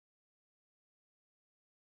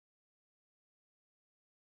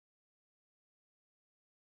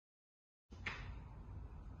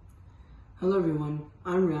Hello everyone,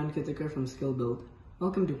 I'm Ryan Kitakar from Skill Build.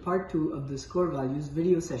 Welcome to part 2 of the Score Values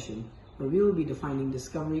video session, where we will be defining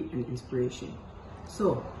discovery and inspiration.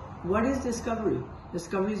 So, what is discovery?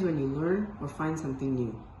 Discovery is when you learn or find something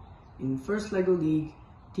new. In First LEGO League,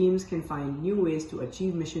 teams can find new ways to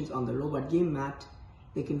achieve missions on the robot game mat,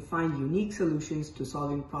 they can find unique solutions to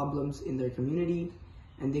solving problems in their community,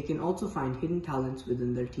 and they can also find hidden talents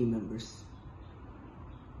within their team members.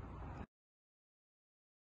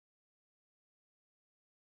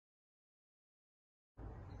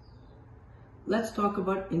 Let's talk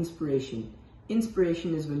about inspiration.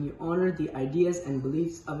 Inspiration is when you honor the ideas and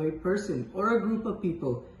beliefs of a person or a group of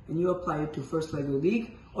people and you apply it to First LEGO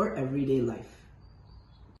League or everyday life.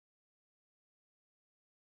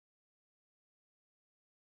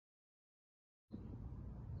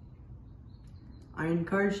 I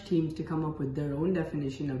encourage teams to come up with their own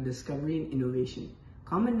definition of discovery and innovation.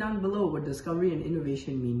 Comment down below what discovery and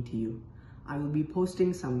innovation mean to you. I will be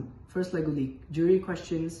posting some First LEGO League jury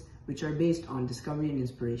questions which are based on discovery and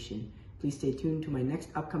inspiration. Please stay tuned to my next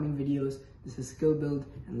upcoming videos. This is Skill Build,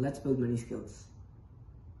 and let's build many skills.